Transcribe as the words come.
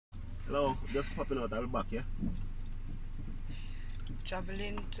Hello, just popping out, I'll be back, yeah?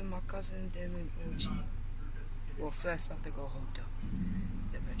 Traveling to my cousin them in OG. Well, first I have to go home though.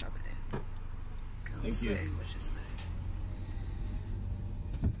 Then we're traveling. Thank you. What's your name? It's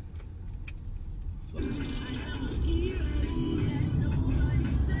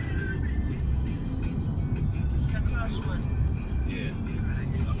a crossroad. Yeah.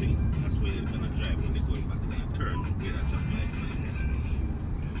 I think that's where they're gonna drive when they're going back. They're gonna turn where that traffic light is.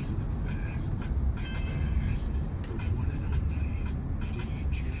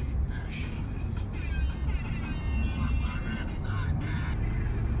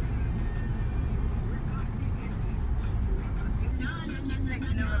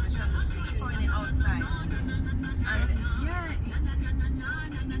 Taking the rubbish and throwing it outside. And yeah.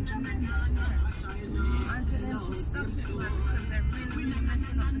 I said them to stop it, man, because they're really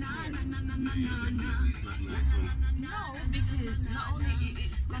messing up the place. It's not nice one. No, because not only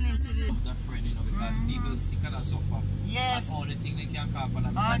it's gone into the... A friend, you know, because people sick and suffer. Yes. And all the things they can call for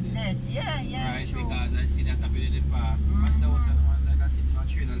them. All dead. Yeah, right, true. because I see that happening in the past. And so was someone like I see them on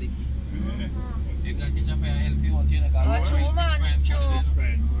trailer licky. You can catch a fire healthy out here. True, man. True.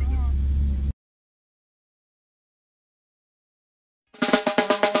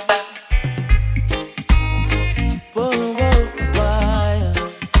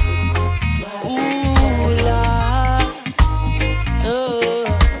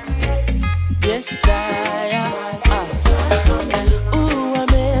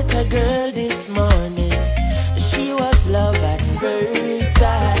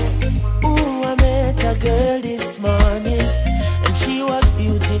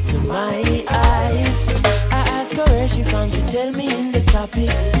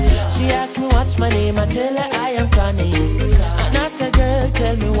 She asked me what's my name, I tell her I am Connie. And I said, girl,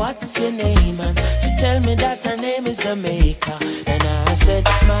 tell me what's your name. And she tell me that her name is Jamaica. And I said,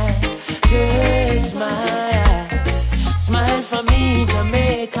 smile, girl, smile. Smile for me,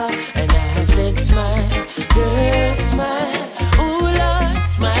 Jamaica. And I said, smile, girl, smile. Ooh, Lord,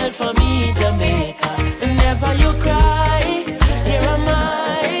 smile for me, Jamaica. And never you cry, here am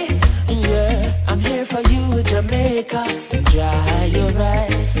I. Yeah, I'm here for you, Jamaica. Dry your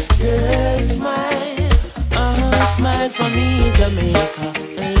eyes, girl, smile. Smile for me, Jamaica,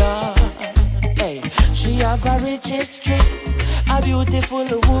 Lord. Hey, she have a rich history, a beautiful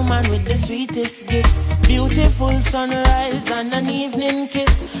woman with the sweetest gifts. Beautiful sunrise and an evening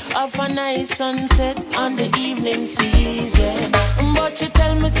kiss of a nice sunset on the evening season. But she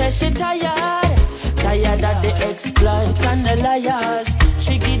tell me, say she tired of the exploit and the liars.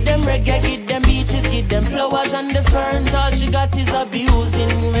 She give them reggae, give them beaches, give them flowers and the ferns. All she got is abuse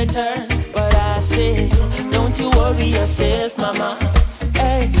in return. But I say, don't you worry yourself, mama.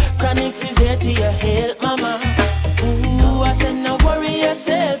 Hey, Chronix is here to your help, mama. Ooh, I said, no worry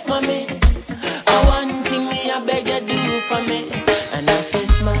yourself, mommy. One thing me, I beg you do for me. And I say,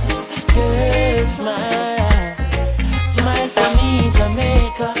 smile, girl, smile. Smile for me,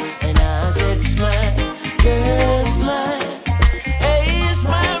 Jamaica. And I said, smile, girl, smile. Hey,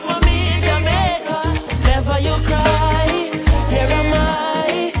 smile for me, Jamaica. Never you cry, here am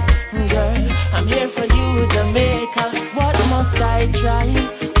I. Girl, I'm here for you, Jamaica. What must I try?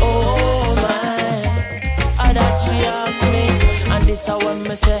 Oh my, that she asks me. And this I want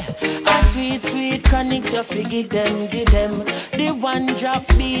me say, a sweet, sweet Chronix, you forgive them, give them. The one drop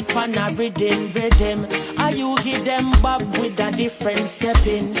beat pan a rhythm. Are you give them bob with a different step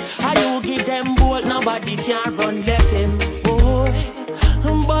in? Are you give them bolt, nobody can run left him. Boy,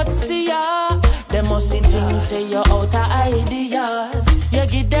 but see ya, them must see things, say you're out of ideas. You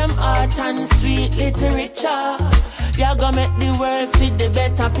give them art and sweet literature. You gonna make the world see the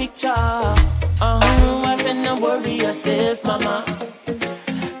better picture. I said no worry yourself, mama.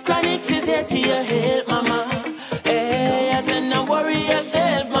 Chronix is here to your help, mama. Hey, I said no worry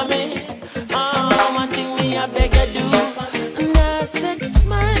yourself, mommy. One thing me I beg you do. And I said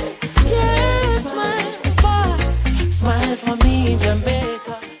smile, yeah, smile, boy. Smile for me,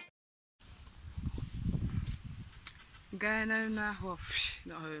 Jamaica. I'm going home now. Well,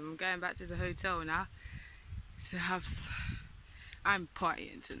 not home. I'm going back to the hotel now. I'm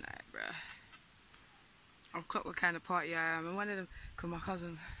partying tonight, bruh. I've clocked what kind of party I am, and one of them, cause my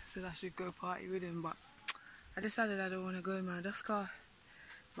cousin said I should go party with him, but I decided I don't want to go, man. Just got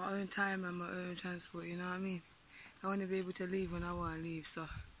my own time and my own transport, you know what I mean? I want to be able to leave when I want to leave, so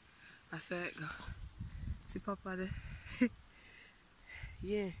I said, go. See Papa there?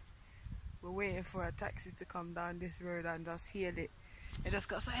 Yeah, we're waiting for a taxi to come down this road and just hail it. It just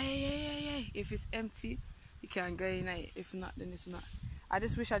got so, hey, if it's empty, you can go in it. If not, then it's not. I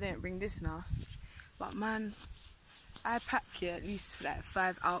just wish I didn't bring this now. But man, I pack here at least like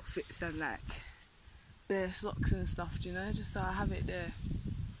 5 outfits and like bare socks and stuff, you know, just so I have it there.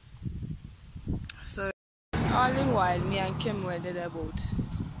 So all in while, me and Kim were there about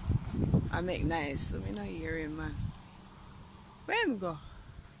I make nice, so me not hearing, man. Where him go?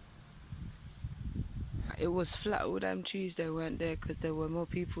 It was flat all them trees they weren't there because there were more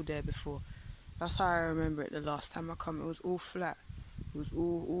people there before. That's how I remember it the last time I come. It was all flat. It was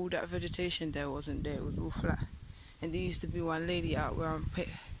all that vegetation there wasn't there. It was all flat. And there used to be one lady out where I'm pit,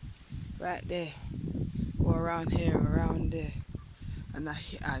 right there, or around here, around there, and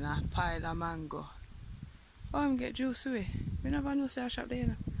a pile of mango. Oh, I'm get juice away. We never know say I shop there, you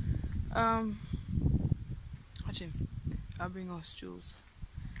know. Watch him. I'll bring us juice.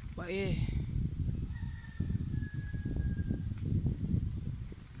 But yeah.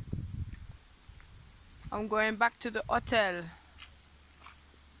 I'm going back to the hotel.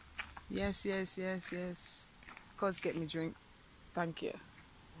 Yes. Cause get me drink. Thank you.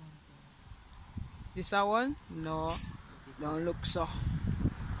 This a one? No. Don't look so.